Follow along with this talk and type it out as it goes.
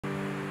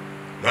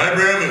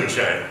Niobrara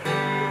Moonshine.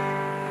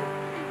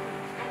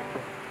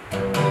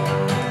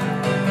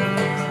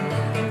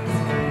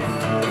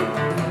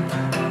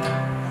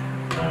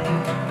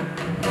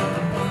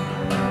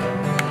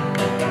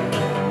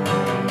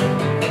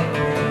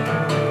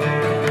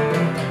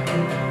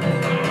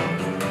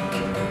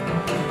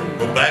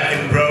 Well, back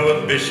in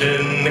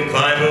prohibition, the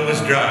climate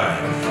was dry.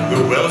 The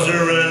wells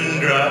are running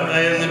dry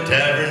and the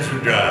taverns were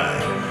dry.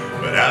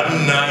 But out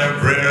in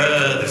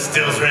Niobrara, the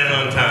stills ran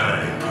on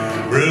time,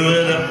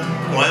 brewing up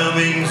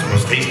Wyoming's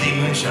most tasty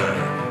moonshine.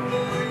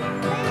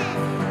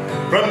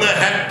 From the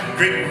Hat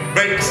Creek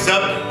breaks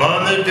up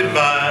on the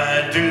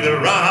divide to the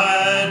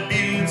Rawhide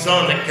Buttes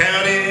on the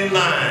county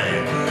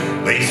line,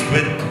 laced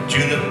with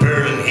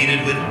juniper and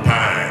heated with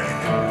pine.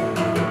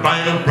 The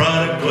final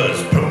product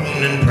was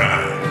potent and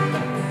prime.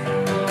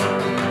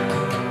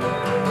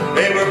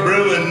 They were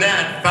brewing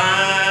that fine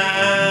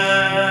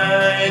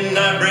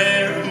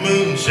Niobrara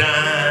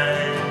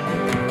moonshine,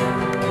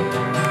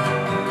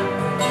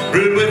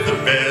 brewed with the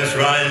best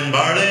rye and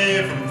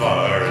barley from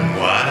far and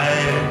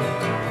wide.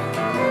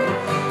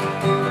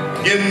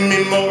 Give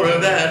me more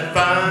of that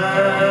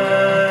fine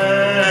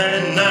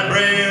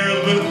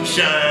Niobrara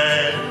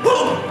moonshine.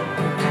 Woo!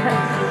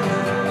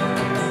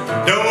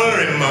 Don't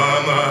worry,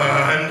 mama,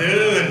 I'm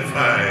doing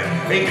fine.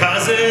 Ain't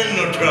causing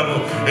no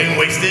trouble, ain't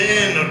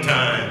wasting no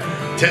time.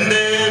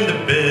 Tending to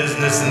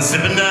business and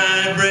sipping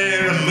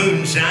Niobrara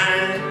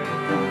moonshine.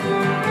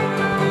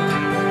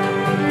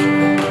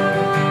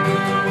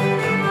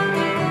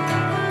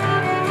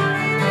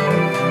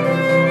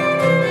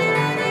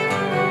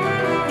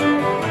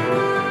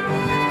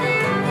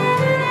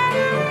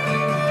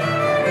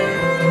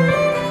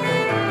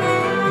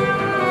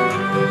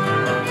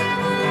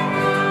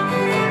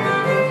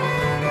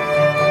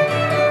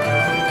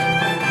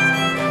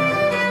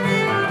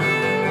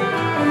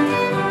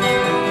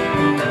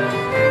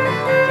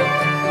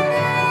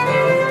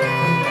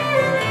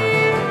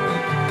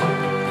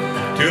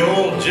 To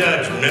old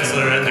Judge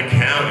Metzler and the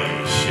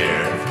county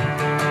sheriff,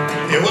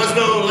 it was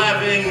no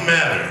laughing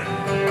matter.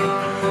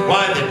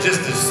 Why, they'd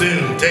just as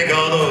soon take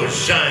all those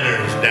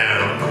shiners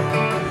down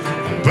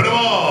and put them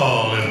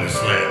all in the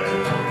slammer.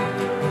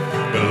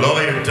 But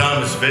lawyer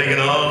Thomas Fagan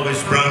always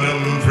sprung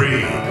them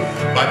free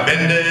by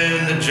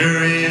bending the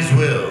jury's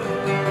will,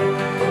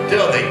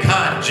 till they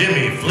caught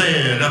Jimmy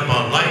Flynn up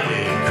on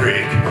Lightning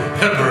Creek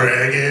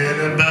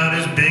bragging about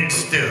his big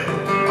still.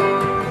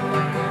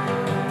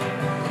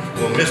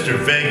 Well, Mr.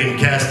 Fagan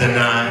cast an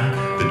eye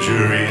the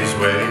jury's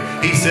way.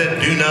 He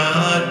said, do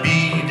not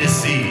be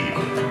deceived.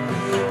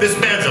 This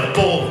man's a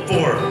full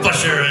four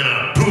flusher and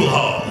a pool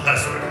hall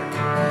hustler.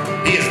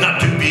 He is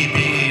not to be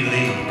believed.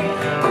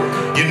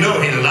 You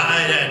know he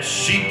lied at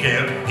sheep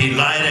camp, he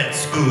lied at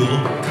school.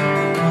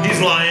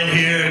 He's lying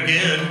here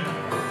again.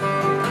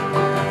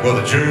 Well,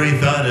 the jury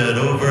thought it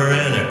over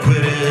and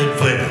acquitted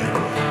Flynn,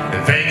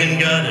 and Fagan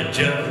got a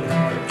jug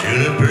of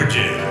juniper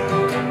gin.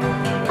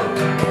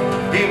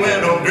 He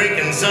went home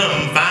drinking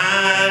some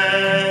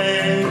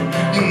fine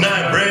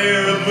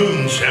Niobrara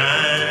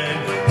moonshine.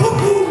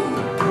 Woo-hoo!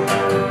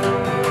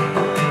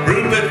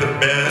 Brewed with the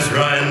best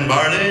rye and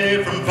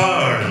barley from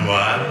far and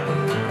wide.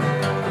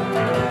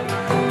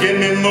 Give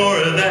me more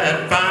of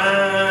that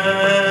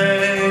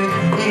fine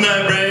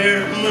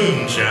Niobrara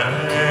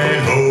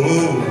moonshine.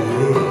 Oh,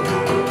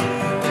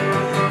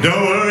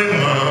 don't worry,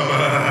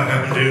 mama,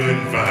 I'm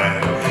doing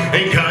fine.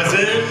 Ain't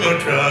causing no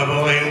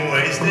trouble, ain't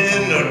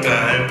wasting no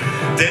time.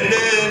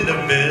 Tending to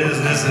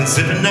business and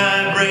sipping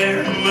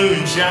Niobrara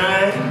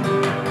moonshine.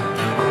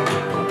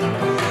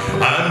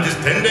 I'm just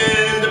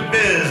tending to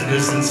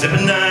business and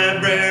sipping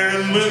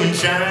Niobrara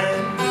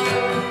moonshine.